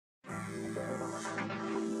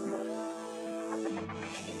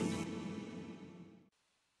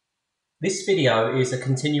This video is a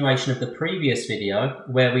continuation of the previous video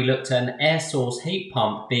where we looked at an air source heat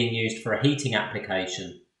pump being used for a heating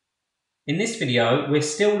application. In this video, we're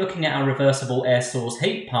still looking at our reversible air source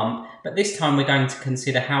heat pump, but this time we're going to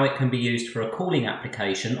consider how it can be used for a cooling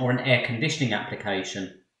application or an air conditioning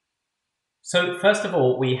application. So first of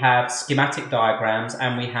all, we have schematic diagrams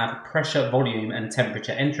and we have pressure, volume and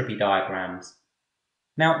temperature entropy diagrams.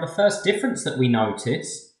 Now, the first difference that we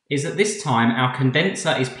notice is that this time our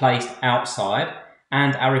condenser is placed outside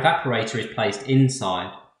and our evaporator is placed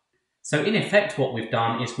inside. So in effect what we've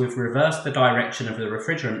done is we've reversed the direction of the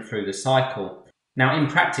refrigerant through the cycle. Now in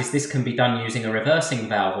practice this can be done using a reversing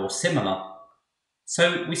valve or similar.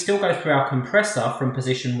 So we still go through our compressor from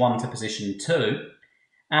position 1 to position 2,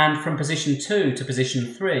 and from position 2 to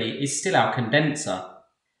position 3 is still our condenser.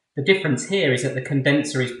 The difference here is that the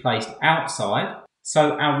condenser is placed outside,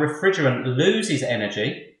 so our refrigerant loses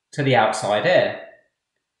energy to the outside air.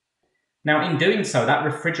 Now in doing so, that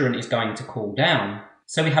refrigerant is going to cool down.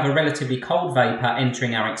 So we have a relatively cold vapour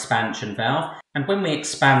entering our expansion valve, and when we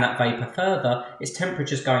expand that vapour further, its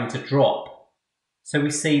temperature is going to drop. So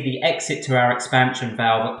we see the exit to our expansion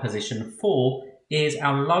valve at position 4 is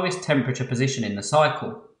our lowest temperature position in the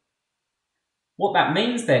cycle. What that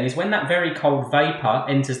means then is when that very cold vapour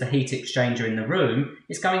enters the heat exchanger in the room,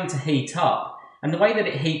 it's going to heat up. And the way that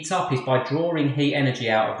it heats up is by drawing heat energy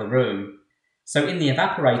out of the room. So in the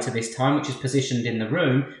evaporator this time, which is positioned in the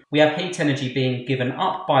room, we have heat energy being given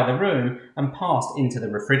up by the room and passed into the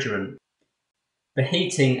refrigerant. The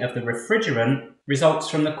heating of the refrigerant results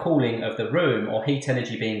from the cooling of the room, or heat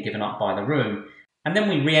energy being given up by the room. And then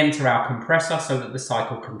we re-enter our compressor so that the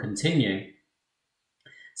cycle can continue.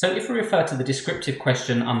 So if we refer to the descriptive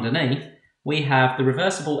question underneath, we have the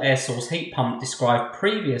reversible air source heat pump described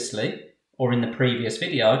previously, or in the previous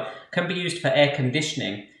video, can be used for air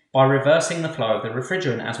conditioning by reversing the flow of the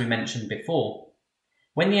refrigerant as we mentioned before.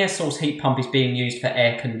 When the air source heat pump is being used for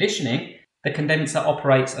air conditioning, the condenser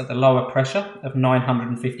operates at the lower pressure of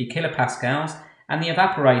 950 kilopascals and the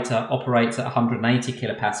evaporator operates at 180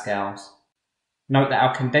 kilopascals. Note that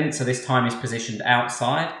our condenser this time is positioned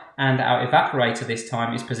outside and our evaporator this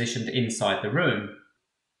time is positioned inside the room.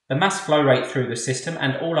 The mass flow rate through the system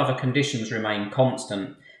and all other conditions remain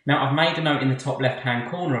constant. Now I've made a note in the top left hand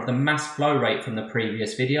corner of the mass flow rate from the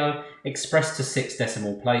previous video expressed to 6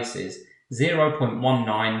 decimal places,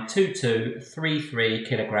 0.192233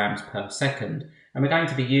 kilograms per second, and we're going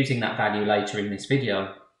to be using that value later in this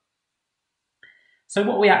video. So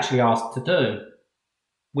what are we actually asked to do?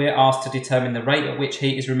 We're asked to determine the rate at which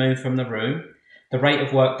heat is removed from the room, the rate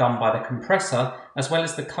of work done by the compressor, as well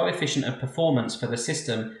as the coefficient of performance for the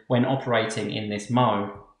system when operating in this mode.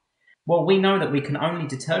 Well, we know that we can only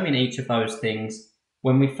determine each of those things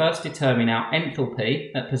when we first determine our enthalpy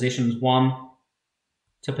at positions 1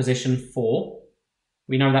 to position 4.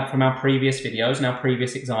 We know that from our previous videos and our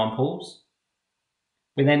previous examples.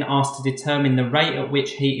 We're then asked to determine the rate at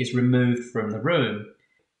which heat is removed from the room.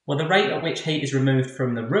 Well, the rate at which heat is removed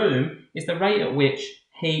from the room is the rate at which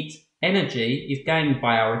heat energy is gained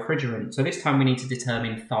by our refrigerant. So this time we need to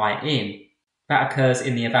determine phi in. That occurs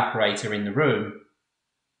in the evaporator in the room.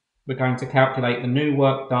 We're going to calculate the new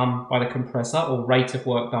work done by the compressor, or rate of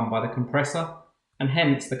work done by the compressor, and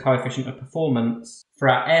hence the coefficient of performance for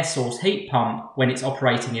our air source heat pump when it's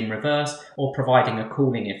operating in reverse or providing a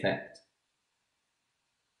cooling effect.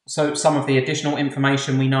 So some of the additional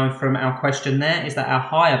information we know from our question there is that our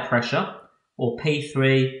higher pressure, or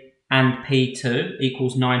P3 and P2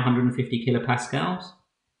 equals 950 kilopascals.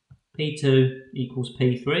 P2 equals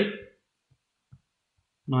P3,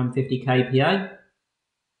 950 kPa.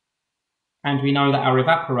 And we know that our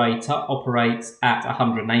evaporator operates at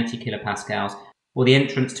 180 kilopascals. Well, the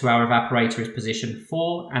entrance to our evaporator is position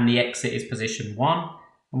 4 and the exit is position 1.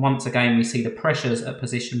 And once again, we see the pressures at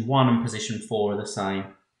position 1 and position 4 are the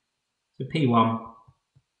same. So P1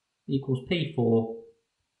 equals P4,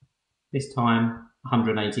 this time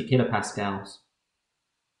 180 kilopascals.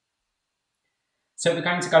 So we're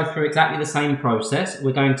going to go through exactly the same process.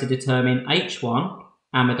 We're going to determine H1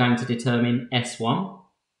 and we're going to determine S1.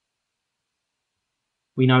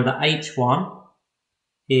 We know that H1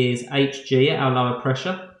 is Hg at our lower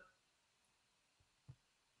pressure.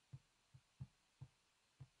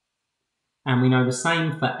 And we know the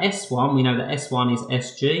same for S1. We know that S1 is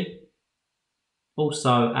Sg,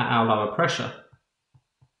 also at our lower pressure.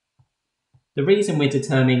 The reason we're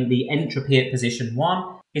determining the entropy at position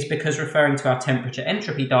 1 is because, referring to our temperature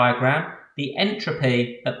entropy diagram, the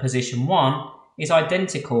entropy at position 1 is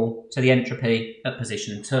identical to the entropy at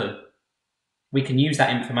position 2. We can use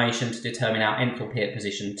that information to determine our enthalpy at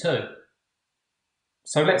position 2.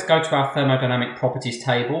 So let's go to our thermodynamic properties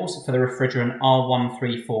tables for the refrigerant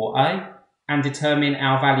R134A and determine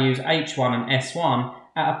our values H1 and S1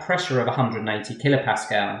 at a pressure of 180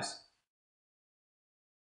 kilopascals.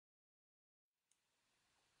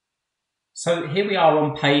 So here we are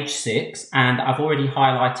on page 6, and I've already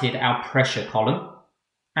highlighted our pressure column,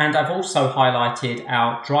 and I've also highlighted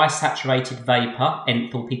our dry saturated vapour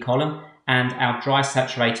enthalpy column and our dry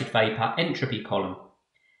saturated vapour entropy column.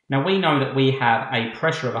 Now we know that we have a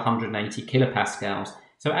pressure of 180 kilopascals,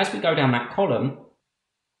 so as we go down that column,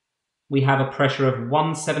 we have a pressure of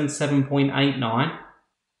 177.89,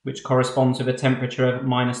 which corresponds with a temperature of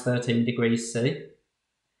minus 13 degrees C.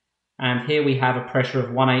 And here we have a pressure of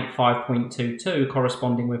 185.22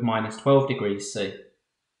 corresponding with minus 12 degrees C.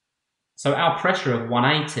 So our pressure of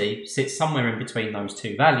 180 sits somewhere in between those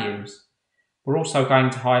two values. We're also going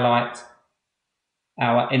to highlight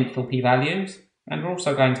our enthalpy values, and we're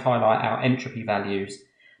also going to highlight our entropy values.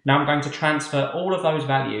 Now I'm going to transfer all of those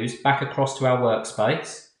values back across to our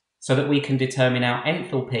workspace so that we can determine our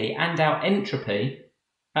enthalpy and our entropy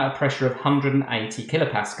at a pressure of 180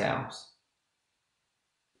 kilopascals.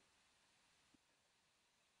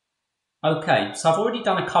 Okay, so I've already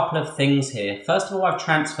done a couple of things here. First of all, I've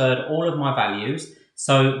transferred all of my values.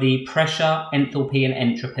 So the pressure, enthalpy and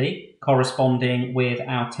entropy corresponding with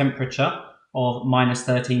our temperature of minus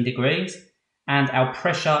 13 degrees and our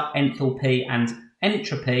pressure, enthalpy and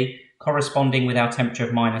entropy corresponding with our temperature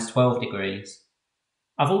of minus 12 degrees.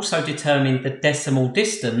 I've also determined the decimal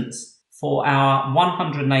distance for our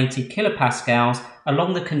 180 kilopascals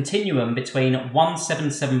along the continuum between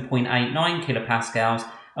 177.89 kilopascals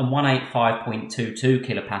and 185.22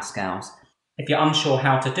 kilopascals. If you're unsure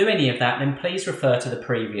how to do any of that, then please refer to the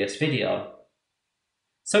previous video.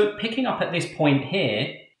 So picking up at this point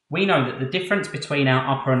here, we know that the difference between our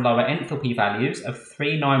upper and lower enthalpy values of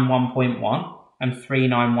 391.1 and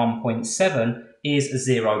 391.7 is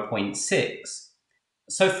 0.6.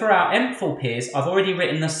 So for our enthalpies, I've already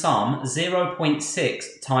written the sum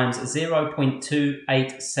 0.6 times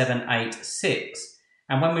 0.28786.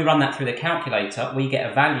 And when we run that through the calculator, we get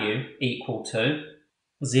a value equal to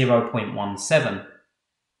 0.17.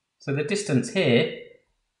 So the distance here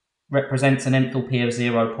represents an enthalpy of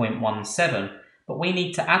 0.17, but we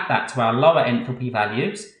need to add that to our lower enthalpy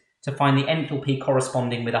values to find the enthalpy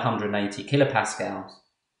corresponding with 180 kilopascals.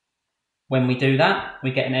 When we do that,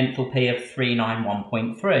 we get an enthalpy of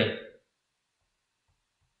 391.3.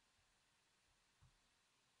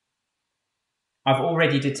 I've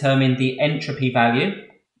already determined the entropy value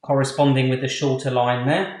corresponding with the shorter line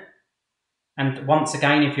there. And once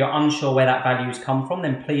again, if you're unsure where that value's come from,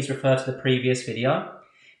 then please refer to the previous video.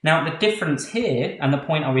 Now, the difference here, and the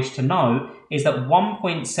point I wish to know, is that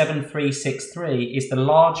 1.7363 is the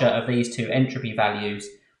larger of these two entropy values.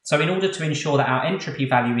 So in order to ensure that our entropy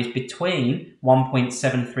value is between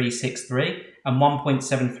 1.7363 and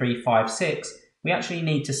 1.7356, we actually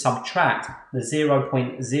need to subtract the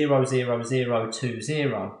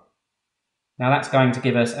 0.00020. Now that's going to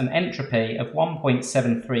give us an entropy of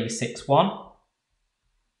 1.7361.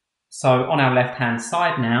 So on our left-hand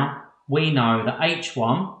side now, we know that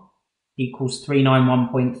H1 equals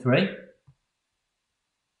 391.3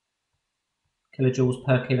 kilojoules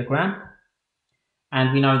per kilogram.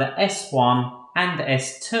 And we know that S1 and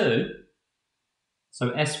S2, so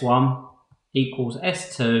S1 equals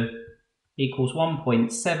S2 equals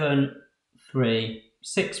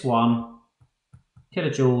 1.7361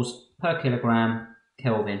 kilojoules per kilogram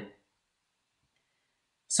Kelvin.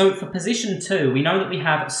 So for position 2, we know that we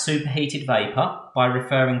have superheated vapour by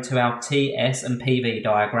referring to our TS and PV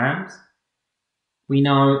diagrams. We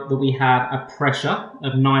know that we have a pressure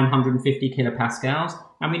of 950 kilopascals,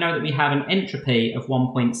 and we know that we have an entropy of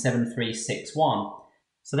 1.7361.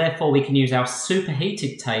 So therefore we can use our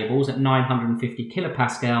superheated tables at 950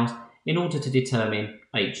 kilopascals in order to determine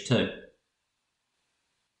H2.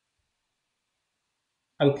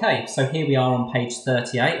 Okay, so here we are on page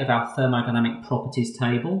 38 of our thermodynamic properties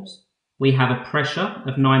tables. We have a pressure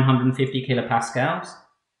of 950 kilopascals,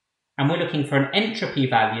 and we're looking for an entropy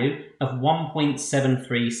value of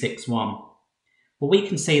 1.7361. Well, we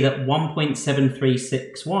can see that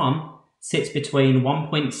 1.7361 sits between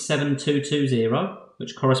 1.7220,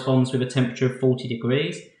 which corresponds with a temperature of 40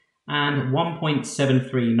 degrees, and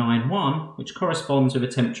 1.7391, which corresponds with a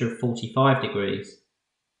temperature of 45 degrees.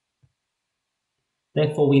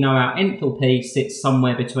 Therefore, we know our enthalpy sits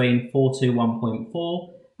somewhere between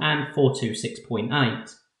 421.4 and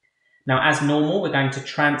 426.8. Now, as normal, we're going to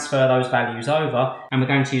transfer those values over, and we're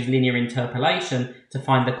going to use linear interpolation to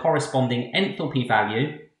find the corresponding enthalpy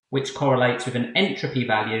value, which correlates with an entropy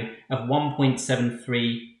value of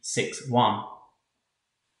 1.7361.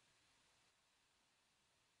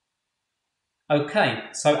 Okay,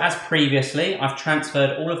 so as previously, I've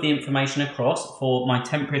transferred all of the information across for my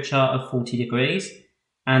temperature of 40 degrees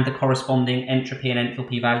and the corresponding entropy and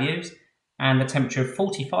enthalpy values, and the temperature of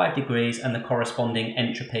 45 degrees and the corresponding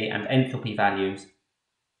entropy and enthalpy values.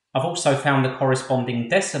 I've also found the corresponding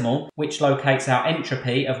decimal, which locates our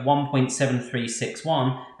entropy of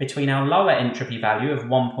 1.7361 between our lower entropy value of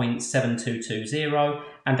 1.7220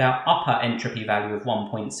 and our upper entropy value of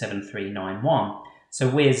 1.7391. So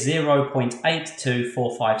we're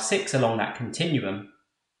 0.82456 along that continuum.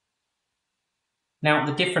 Now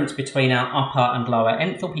the difference between our upper and lower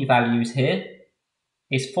enthalpy values here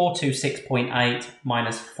is 426.8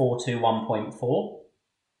 minus 421.4,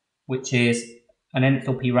 which is an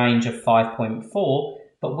enthalpy range of 5.4,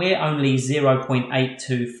 but we're only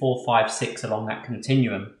 0.82456 along that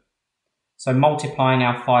continuum. So multiplying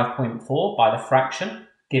our 5.4 by the fraction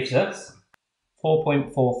gives us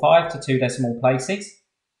 4.45 to 2 decimal places,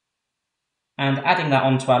 and adding that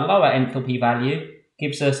onto our lower enthalpy value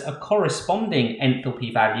gives us a corresponding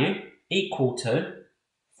enthalpy value equal to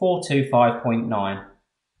 425.9.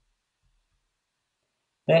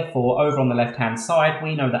 Therefore, over on the left hand side,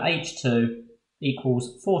 we know that H2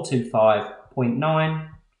 equals 425.9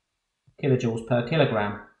 kilojoules per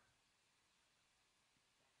kilogram.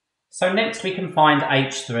 So next we can find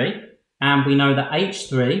H3, and we know that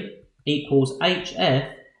H3 equals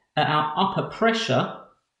HF at our upper pressure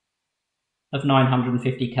of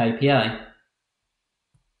 950 kPa.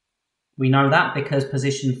 We know that because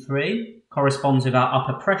position 3 corresponds with our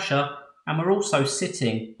upper pressure, and we're also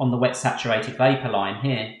sitting on the wet saturated vapour line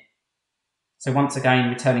here. So once again,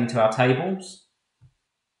 returning to our tables.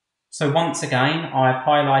 So once again, I've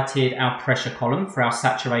highlighted our pressure column for our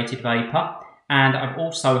saturated vapour, and I've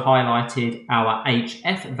also highlighted our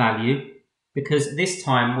HF value because this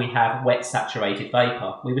time we have wet saturated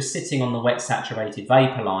vapour. We were sitting on the wet saturated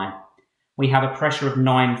vapour line. We have a pressure of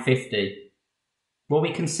 950. Well,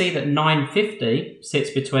 we can see that 950 sits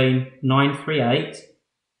between 938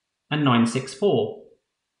 and 964.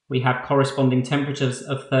 We have corresponding temperatures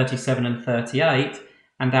of 37 and 38,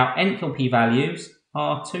 and our enthalpy values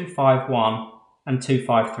are 251 and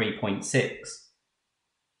 253.6.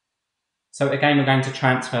 So again, we're going to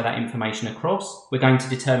transfer that information across. We're going to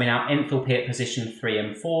determine our enthalpy at position 3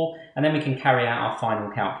 and 4, and then we can carry out our final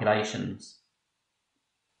calculations.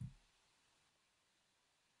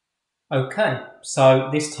 Okay, so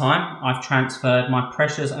this time I've transferred my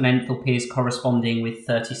pressures and enthalpies corresponding with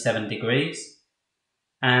 37 degrees,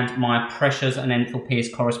 and my pressures and enthalpies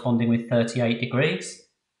corresponding with 38 degrees.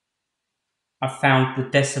 I've found the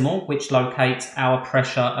decimal, which locates our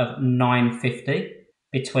pressure of 950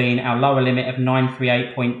 between our lower limit of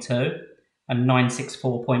 938.2 and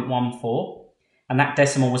 964.14, and that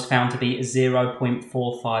decimal was found to be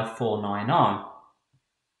 0.45490.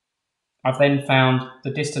 I've then found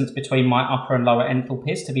the distance between my upper and lower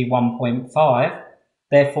enthalpies to be 1.5,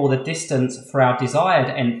 therefore the distance for our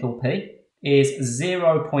desired enthalpy is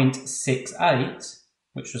 0.68,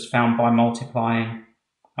 which was found by multiplying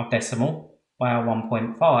our decimal by our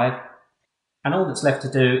 1.5, and all that's left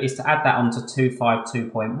to do is to add that onto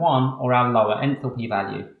 252.1, or our lower enthalpy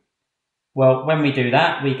value. Well, when we do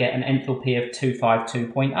that, we get an enthalpy of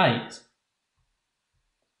 252.8.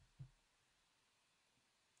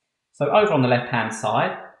 So over on the left hand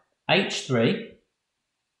side, H3,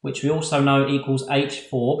 which we also know equals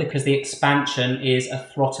H4 because the expansion is a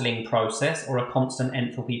throttling process or a constant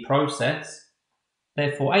enthalpy process.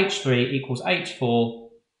 Therefore H3 equals H4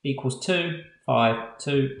 equals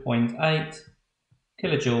 252.8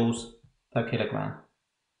 kilojoules per kilogram.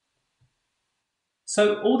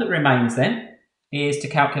 So all that remains then is to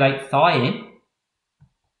calculate phi in,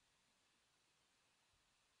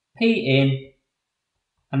 P in,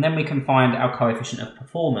 and then we can find our coefficient of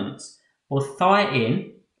performance. Well, phi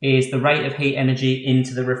in is the rate of heat energy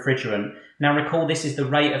into the refrigerant. Now recall, this is the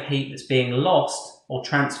rate of heat that's being lost or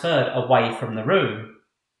transferred away from the room.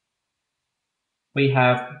 We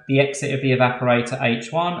have the exit of the evaporator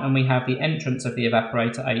H1 and we have the entrance of the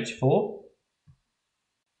evaporator H4.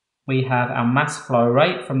 We have our mass flow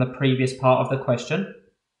rate from the previous part of the question,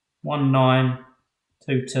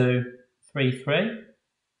 192233,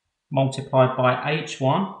 multiplied by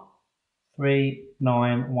H1,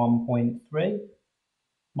 391.3,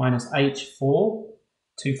 minus H4,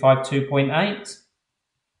 252.8,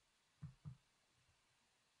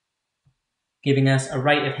 giving us a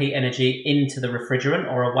rate of heat energy into the refrigerant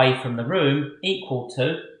or away from the room equal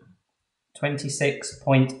to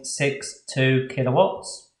 26.62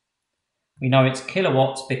 kilowatts. We know it's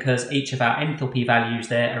kilowatts because each of our enthalpy values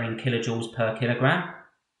there are in kilojoules per kilogram.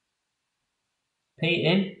 P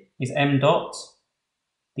in is m dot,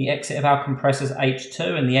 The exit of our compressor is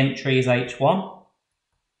H2 and the entry is H1.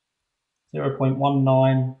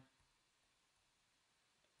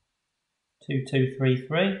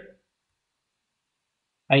 0.192233.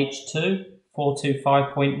 H2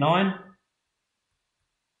 425.9.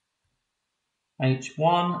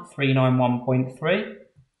 H1 391.3.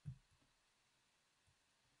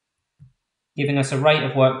 Giving us a rate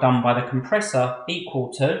of work done by the compressor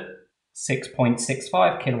equal to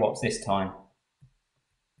 6.65 kilowatts this time.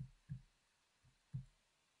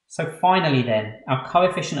 So finally then, our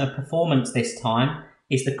coefficient of performance this time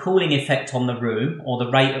is the cooling effect on the room, or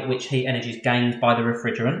the rate at which heat energy is gained by the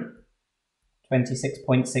refrigerant,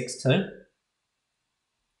 26.62,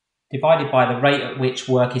 divided by the rate at which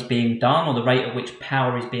work is being done, or the rate at which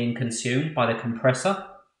power is being consumed by the compressor,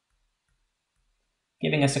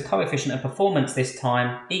 giving us a coefficient of performance this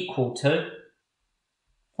time equal to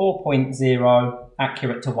 4.0,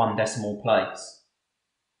 accurate to 1 decimal place.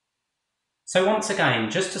 So once again,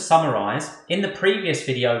 just to summarise, in the previous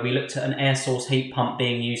video we looked at an air source heat pump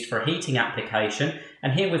being used for a heating application,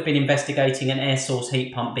 and here we've been investigating an air source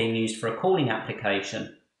heat pump being used for a cooling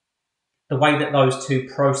application. The way that those two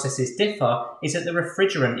processes differ is that the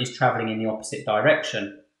refrigerant is travelling in the opposite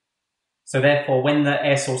direction. So therefore, when the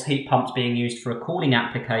air source heat pump is being used for a cooling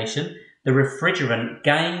application, the refrigerant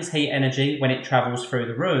gains heat energy when it travels through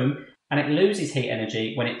the room, and it loses heat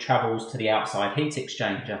energy when it travels to the outside heat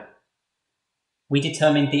exchanger. We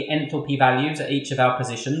determined the enthalpy values at each of our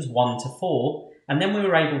positions, 1 to 4, and then we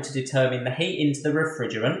were able to determine the heat into the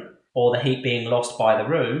refrigerant, or the heat being lost by the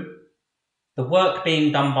room, the work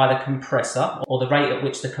being done by the compressor, or the rate at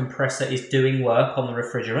which the compressor is doing work on the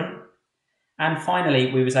refrigerant, and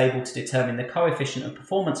finally we was able to determine the coefficient of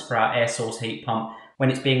performance for our air source heat pump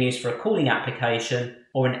when it's being used for a cooling application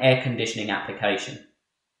or an air conditioning application.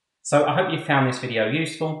 So I hope you found this video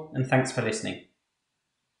useful, and thanks for listening.